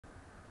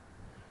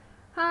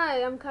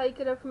Hi, I'm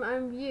Kaikita from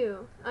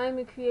IMVU. I'm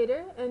a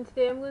creator, and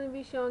today I'm going to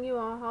be showing you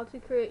all how to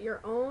create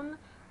your own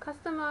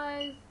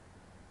customized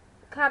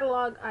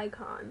catalog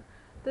icon.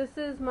 This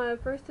is my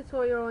first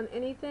tutorial on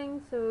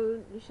anything, so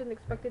you shouldn't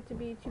expect it to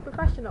be too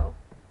professional.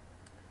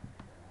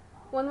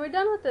 When we're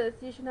done with this,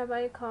 you should have an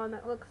icon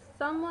that looks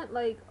somewhat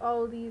like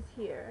all these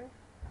here.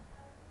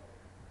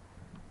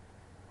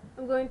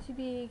 I'm going to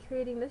be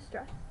creating this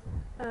dress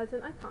as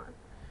an icon.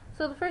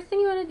 So the first thing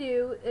you want to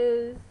do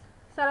is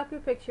set up your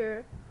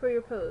picture for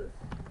your pose.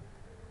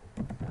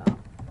 So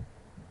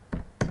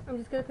I'm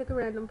just going to pick a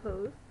random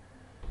pose.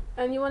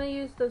 And you want to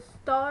use the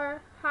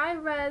star high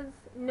res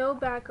no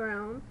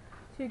background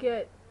to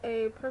get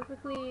a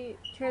perfectly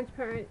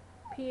transparent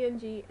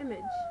PNG image.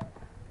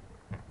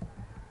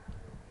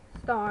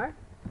 Star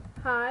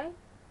high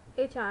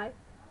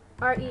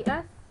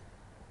HIRESNOBG.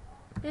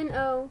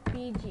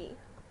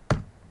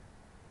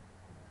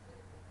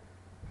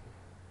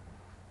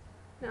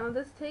 Now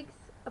this takes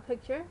a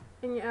picture,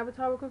 and your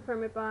avatar will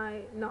confirm it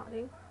by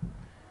nodding.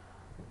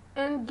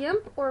 And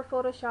GIMP or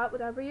Photoshop,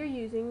 whatever you're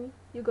using,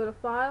 you go to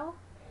File,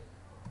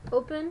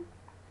 Open,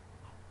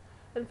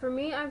 and for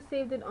me I've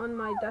saved it on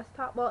my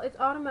desktop. Well, it's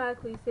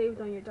automatically saved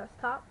on your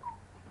desktop.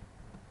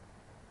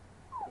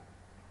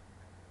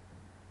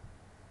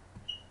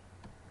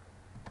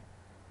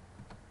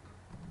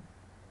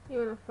 You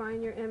want to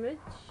find your image.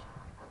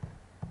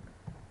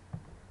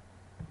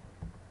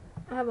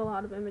 I have a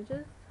lot of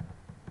images.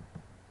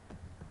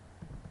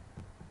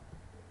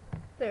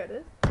 There it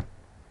is.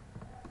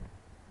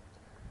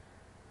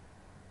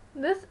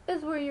 This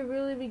is where you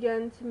really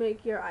begin to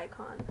make your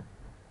icon.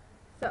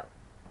 So,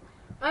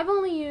 I've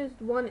only used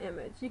one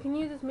image. You can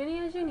use as many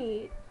as you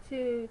need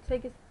to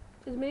take as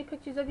many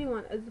pictures as you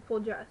want as the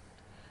full dress.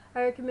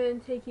 I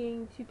recommend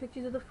taking 2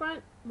 pictures of the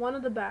front, 1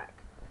 of the back.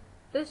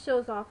 This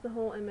shows off the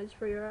whole image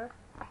for your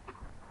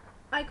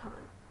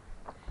icon.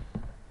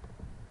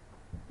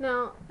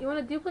 Now, you want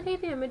to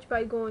duplicate the image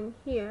by going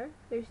here.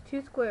 There's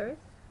 2 squares.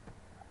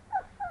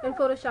 In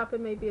Photoshop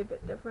it may be a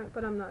bit different,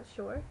 but I'm not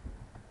sure.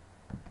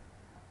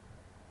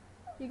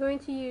 You're going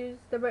to use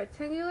the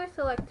rectangular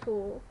select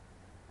tool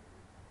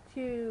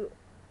to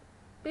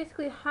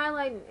basically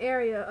highlight an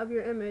area of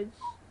your image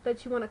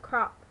that you want to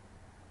crop.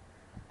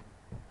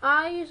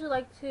 I usually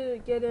like to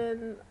get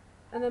in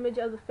an image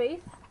of the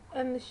face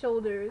and the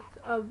shoulders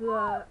of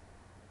the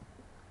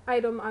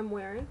item I'm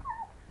wearing.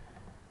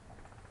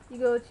 You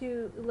go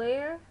to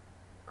Layer,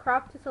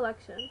 Crop to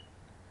Selection,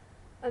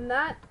 and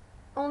that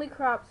only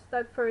crops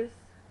that first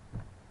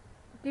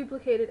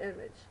duplicated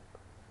image.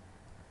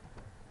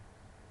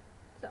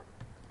 So,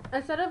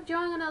 instead of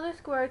drawing another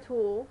square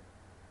tool,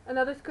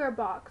 another square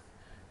box,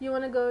 you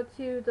want to go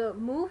to the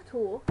Move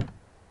tool,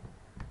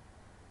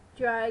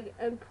 drag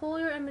and pull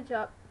your image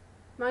up.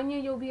 Mind you,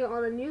 you'll be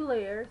on a new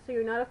layer, so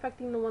you're not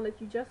affecting the one that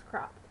you just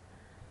cropped.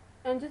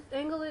 And just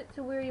angle it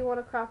to where you want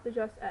to crop the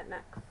dress at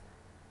next.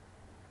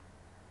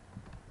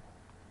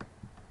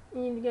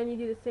 And again, you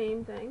do the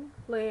same thing.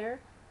 Layer,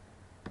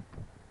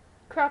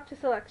 Crop to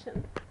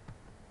Selection.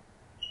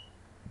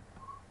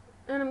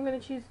 And I'm going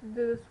to choose to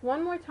do this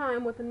one more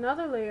time with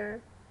another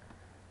layer,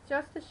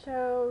 just to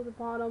show the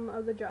bottom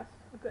of the dress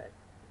a bit.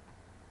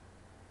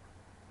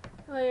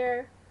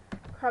 Layer,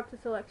 Crop to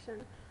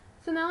Selection.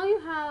 So now you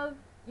have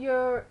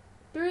your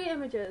 3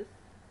 images,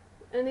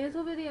 and these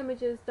will be the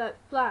images that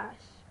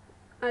flash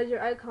as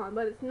your icon,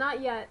 but it's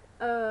not yet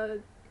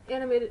an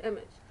animated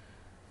image.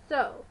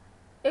 So,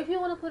 if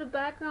you want to put a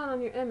background on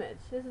your image,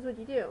 this is what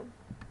you do.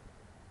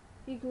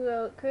 You can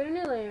go create a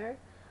new layer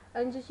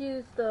and just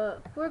use the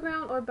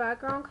foreground or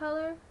background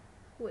color,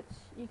 which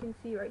you can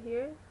see right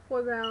here.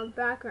 Foreground,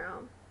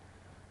 background.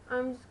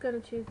 I'm just going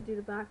to choose to do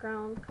the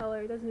background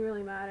color. It doesn't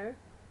really matter.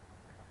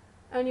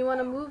 And you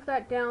want to move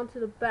that down to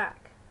the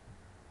back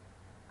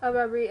of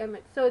every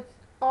image. So it's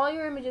all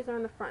your images are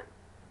in the front.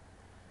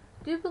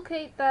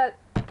 Duplicate that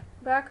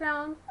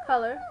background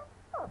color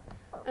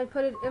and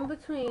put it in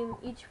between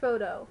each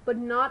photo, but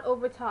not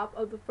over top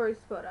of the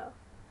first photo.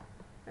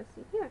 Let's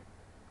see here.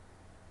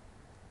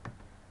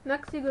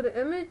 Next you go to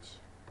Image,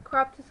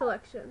 Crop to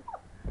Selection.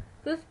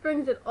 This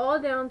brings it all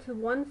down to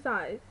one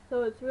size,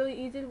 so it's really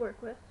easy to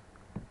work with.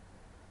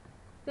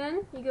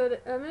 Then you go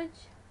to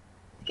Image,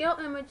 Scale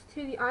Image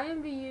to the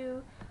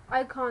IMVU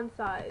icon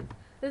size.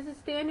 This is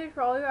standard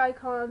for all your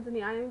icons in the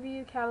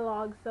IMVU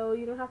catalog, so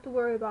you don't have to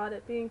worry about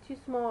it being too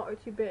small or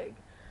too big.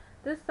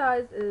 This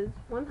size is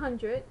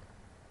 100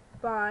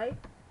 by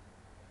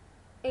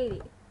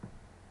 80.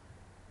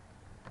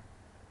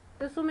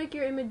 This will make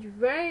your image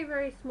very,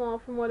 very small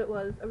from what it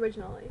was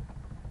originally,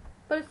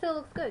 but it still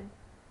looks good.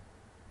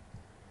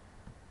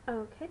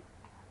 Okay.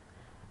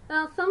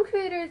 Now some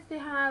creators, they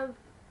have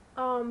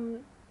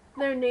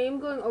their name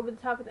going over the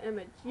top of the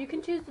image. You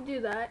can choose to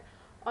do that.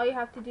 All you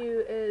have to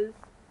do is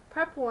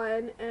prep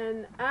one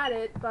and add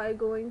it by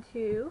going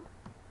to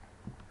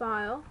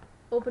File,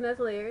 Open as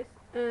Layers,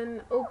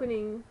 and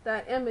opening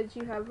that image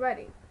you have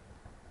ready.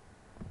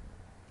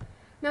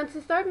 Now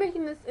to start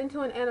making this into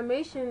an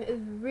animation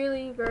is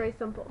really very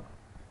simple.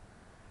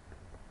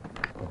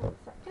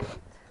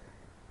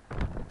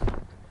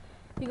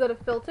 go to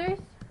Filters,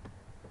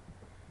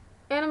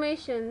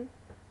 Animation,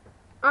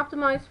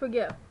 Optimize for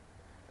GIF.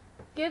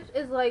 GIF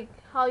is like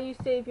how you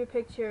save your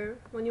picture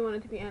when you want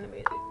it to be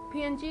animated.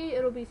 PNG,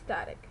 it'll be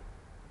static.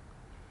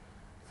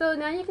 So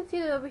now you can see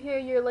that over here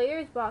your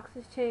layers box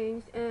has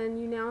changed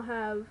and you now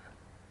have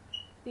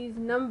these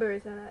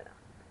numbers in it.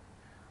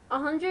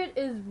 100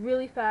 is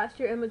really fast,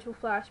 your image will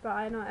flash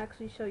by, and I'll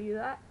actually show you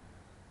that.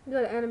 You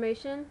go to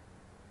Animation,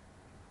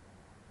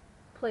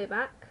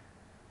 Playback,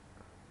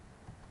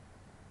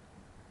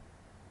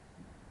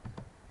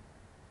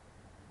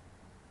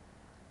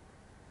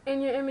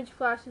 and your image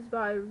flashes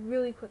by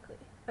really quickly,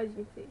 as you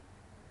can see.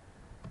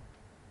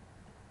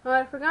 What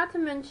I forgot to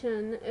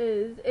mention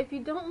is, if you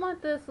don't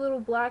want this little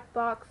black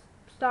box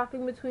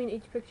stopping between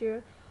each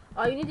picture,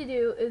 all you need to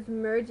do is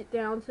merge it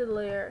down to the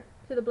layer,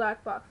 to the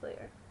black box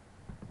layer.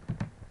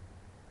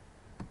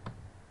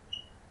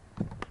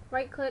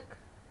 Right click,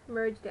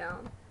 merge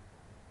down.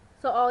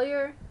 So all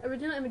your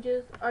original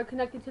images are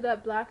connected to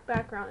that black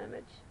background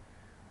image.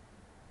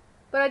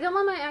 But I don't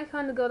want my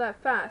icon to go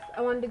that fast.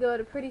 I wanted to go at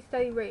a pretty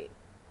steady rate.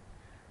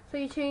 So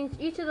you change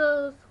each of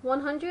those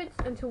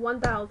 100s into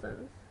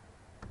 1000s.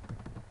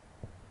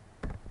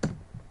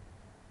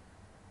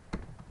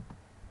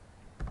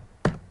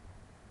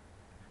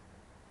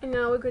 And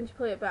now we're going to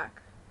play it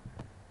back.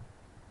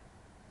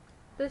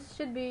 This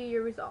should be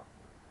your result.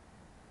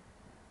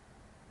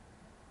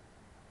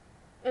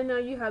 And now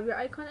you have your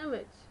icon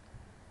image.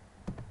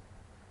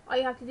 All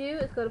you have to do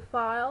is go to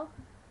File,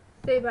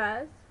 Save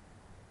As.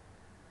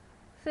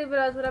 Save it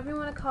as whatever you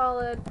want to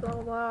call it, blah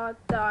blah blah,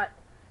 dot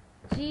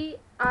GIF.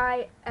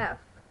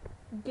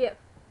 GIF.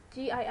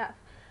 GIF.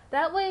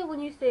 That way when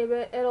you save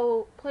it,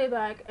 it'll play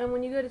back, and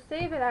when you go to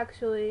save it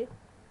actually,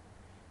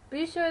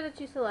 be sure that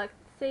you select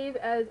Save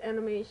as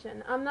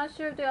Animation. I'm not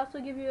sure if they also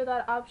give you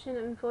that option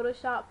in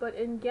Photoshop, but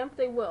in GIMP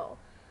they will.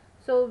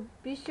 So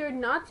be sure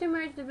not to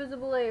merge the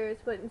visible layers,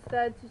 but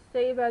instead to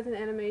save as an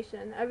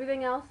animation.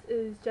 Everything else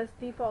is just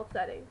default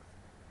settings.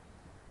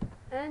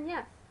 And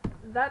yes,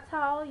 that's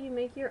how you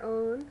make your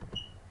own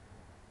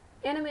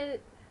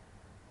animated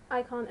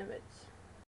icon image.